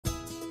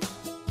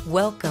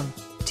Welcome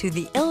to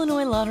the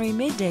Illinois Lottery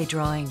Midday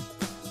Drawing.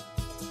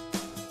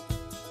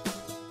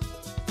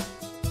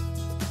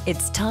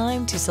 It's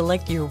time to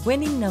select your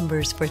winning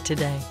numbers for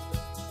today.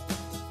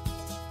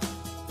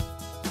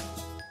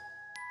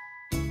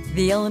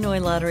 The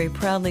Illinois Lottery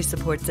proudly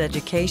supports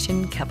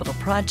education, capital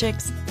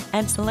projects,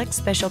 and select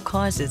special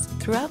causes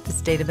throughout the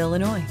state of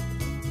Illinois.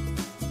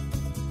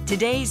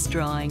 Today's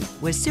drawing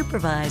was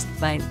supervised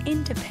by an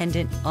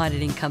independent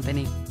auditing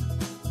company.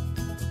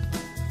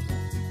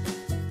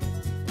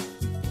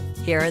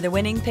 Here are the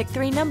winning Pick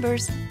 3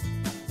 numbers: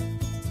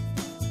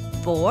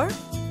 4,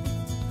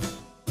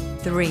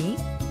 3,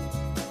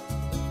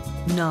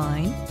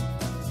 9,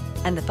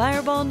 and the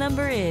fireball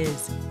number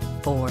is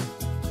 4.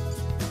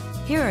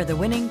 Here are the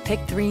winning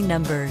Pick 3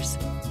 numbers: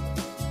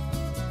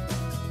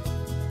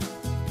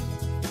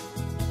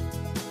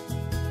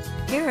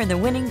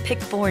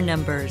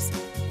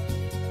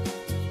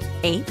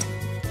 8,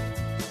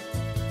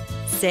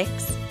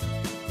 6,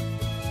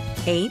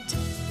 8,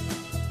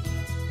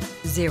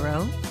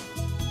 0,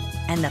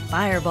 and the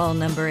fireball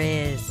number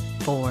is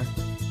 4.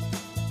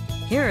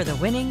 Here are the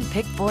winning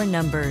Pick 4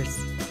 numbers: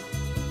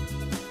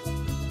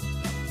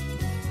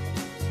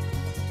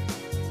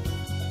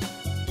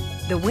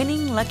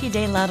 Lucky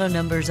Day Lotto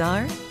numbers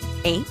are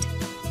 8,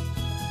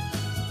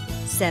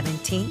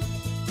 17,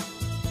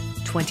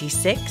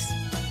 26,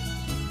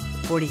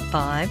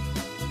 45,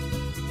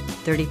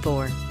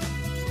 34.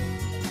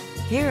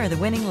 Here are the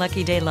winning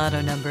Lucky Day Lotto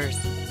numbers: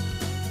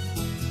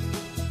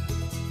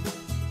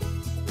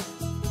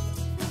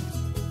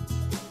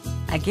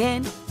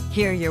 'Again,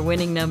 here are your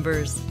winning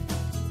numbers: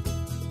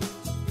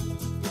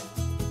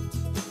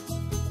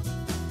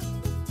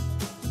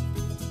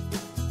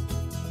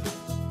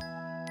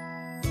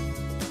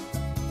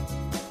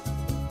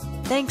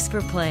 'Thanks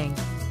for playing.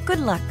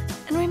 Good luck,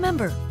 and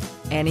remember,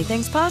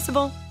 anything's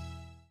possible.